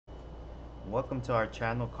Welcome to our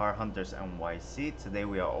channel, Cardhuntersnyc. Today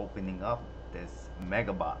we are opening up this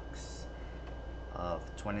mega box of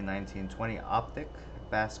 2019-20 Optic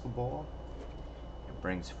basketball. It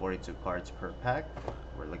brings 42 cards per pack.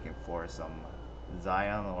 We're looking for some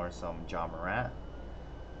Zion or some Ja Morant.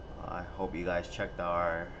 I hope you guys checked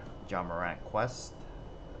our Ja Morant quest,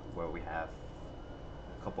 where we have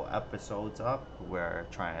a couple episodes up. We're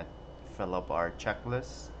trying to fill up our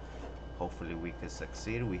checklist. Hopefully we could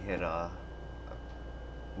succeed. We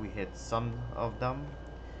hit some of them.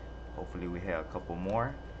 Hopefully we hit a couple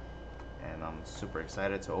more, and I'm super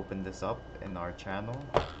excited to open this up in our channel,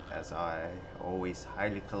 as I always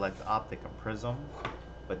highly collect Optic and Prism,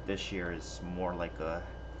 but this year is more like a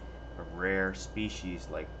rare species,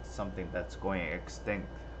 like something that's going extinct.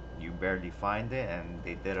 You barely find it, and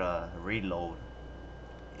they did a reload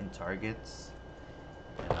in Targets,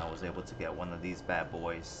 and I was able to get one of these bad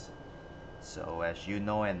boys. So as you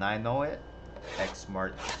know and I know it, X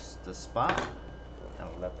marks the spot, and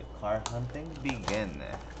let the card hunting begin.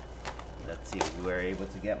 Let's see if we were able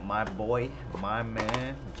to get my boy, my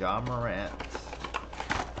man, Ja Morant.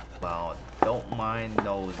 Well, don't mind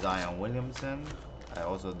no Zion Williamson. I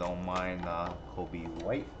also don't mind Kobe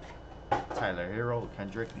White, Tyler Hero,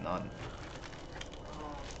 Kendrick Nunn.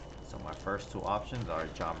 So my first two options are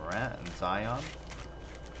Ja Morant and Zion,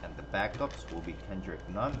 and the backups will be Kendrick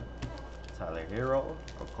Nunn, Tyler Hero,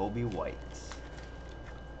 or Kobe White.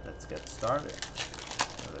 Let's get started.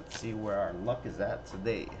 Let's see where our luck is at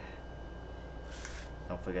today.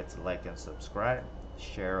 Don't forget to like and subscribe.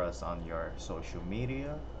 Share us on your social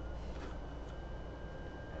media.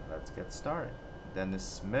 And let's get started. Dennis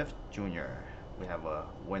Smith Jr. We have a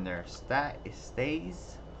winner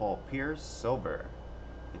stays. Paul Pierce, silver.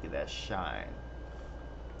 Look at that shine.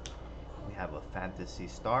 We have a Fantasy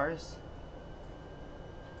Stars.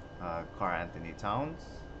 Karl-Anthony Towns.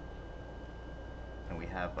 And we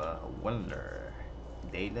have a Wonder,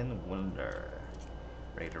 Dalen Wonder,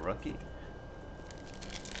 Raider rookie.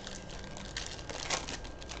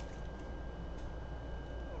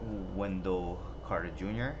 Wendell Carter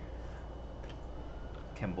Jr.,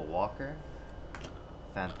 Kemba Walker,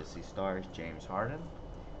 Fantasy Stars James Harden,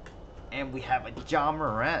 and we have a Ja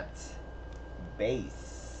Morant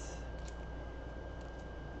base.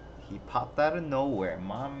 He popped out of nowhere,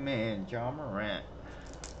 my man Ja Morant.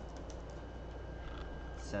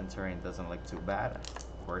 Centering doesn't look too bad.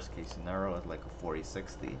 Worst case scenario is like a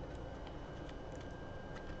 40-60.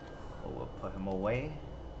 But we'll put him away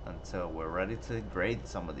until we're ready to grade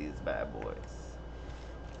some of these bad boys.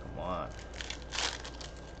 Come on.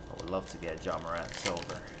 I would love to get Ja Morant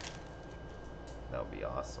silver. That would be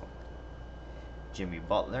awesome. Jimmy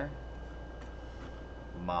Butler,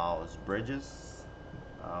 Miles Bridges.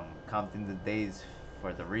 Counting the days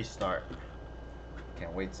for the restart.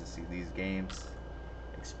 Can't wait to see these games.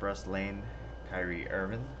 Express Lane, Kyrie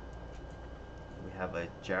Irving. We have a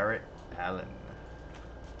Jarrett Allen.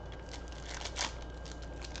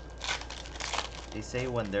 They say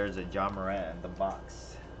when there's a Ja Morant in the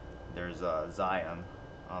box, there's a Zion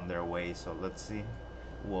on their way. So let's see.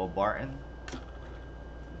 Will Barton,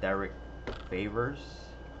 Derek Favors.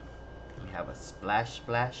 We have a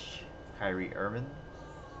Splash, Kyrie Irving,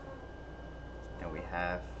 and we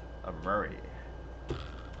have a Murray.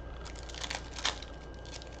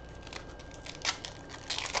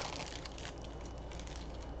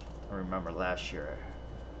 I remember last year,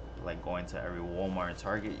 like going to every Walmart and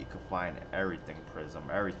Target, you could find everything Prism,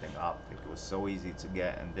 everything Optic. It was so easy to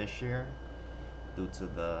get, and this year, due to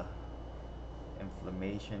the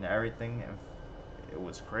inflammation, everything, it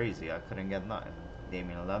was crazy. I couldn't get nothing.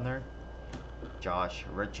 Damian Leonard, Josh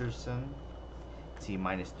Richardson,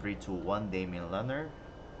 T-321 Damian Leonard,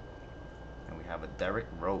 and we have a Derrick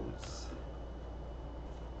Rose.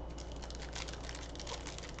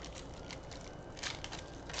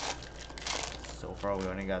 So far, we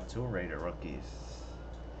only got two Raider rookies.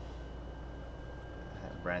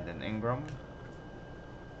 Brandon Ingram,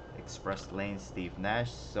 Express Lane Steve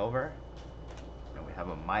Nash, silver. And we have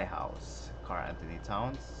a My House, Karl-Anthony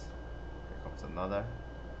Towns. Here comes another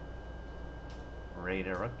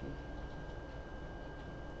Raider rookie.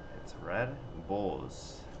 It's red.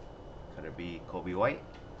 Bulls. Could it be Kobe White?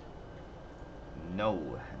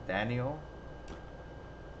 No. Daniel.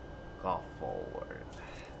 Golf forward.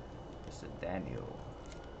 Mr. Daniel.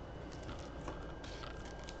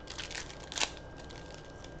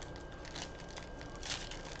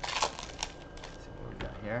 Let's see what we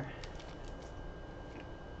got here. We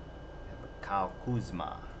have a Kyle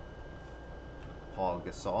Kuzma. Paul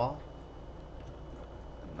Gasol.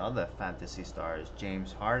 Another Fantasy Stars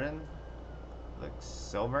James Harden. Looks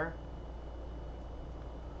silver.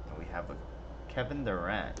 And we have a Kevin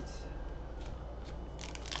Durant.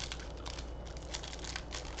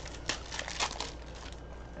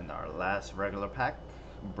 And our last regular pack,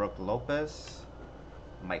 Brooke Lopez,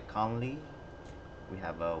 Mike Conley. We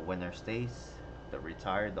have a winner stays, the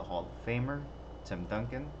retired, the Hall of Famer, Tim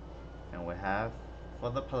Duncan. And we have, for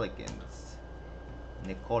the Pelicans,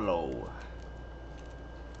 Nicolo.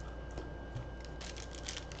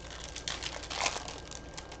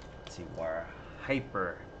 Let's see where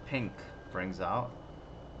Hyper Pink brings out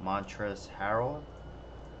Montrezl Harrell,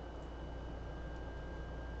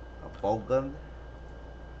 a Bogan.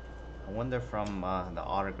 I wonder from the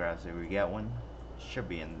autographs if we get one. Should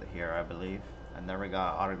be in here, I believe. I never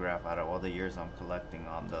got an autograph out of all the years I'm collecting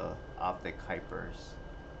on the Optic Hypers.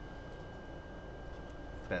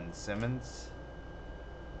 Ben Simmons.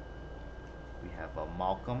 We have a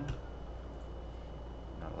Malcolm.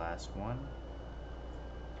 And the last one.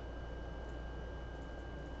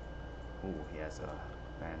 Ooh, he has a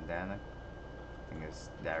bandana. I think it's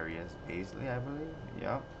Darius Baisley, I believe.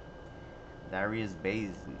 Yep. Darius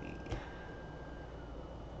Baisley.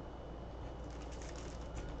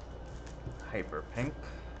 Hyper Pink.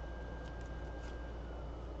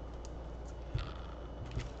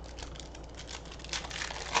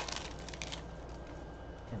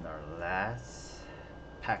 And our last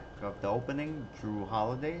pack of the opening, Drew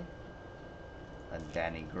Holiday, a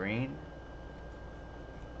Danny Green,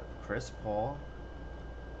 a Chris Paul.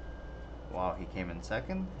 Wow, he came in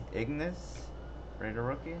second. Ignis, Raider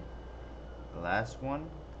rookie. The last one,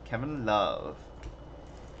 Kevin Love.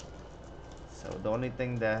 So the only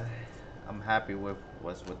thing that I'm happy with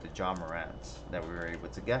was with the John Morant that we were able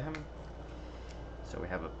to get him. So we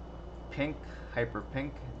have a pink, hyper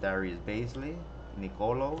pink, Darius Baisley,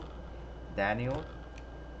 Nicolo, Daniel,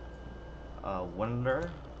 Windler,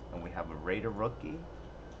 and we have a Raider rookie,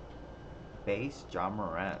 base, John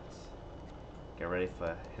Morant. Get ready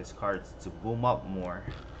for his cards to boom up more.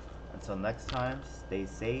 Until next time, stay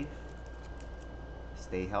safe,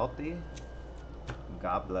 stay healthy.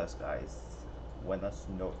 God bless, guys. Buenas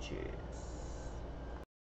noches.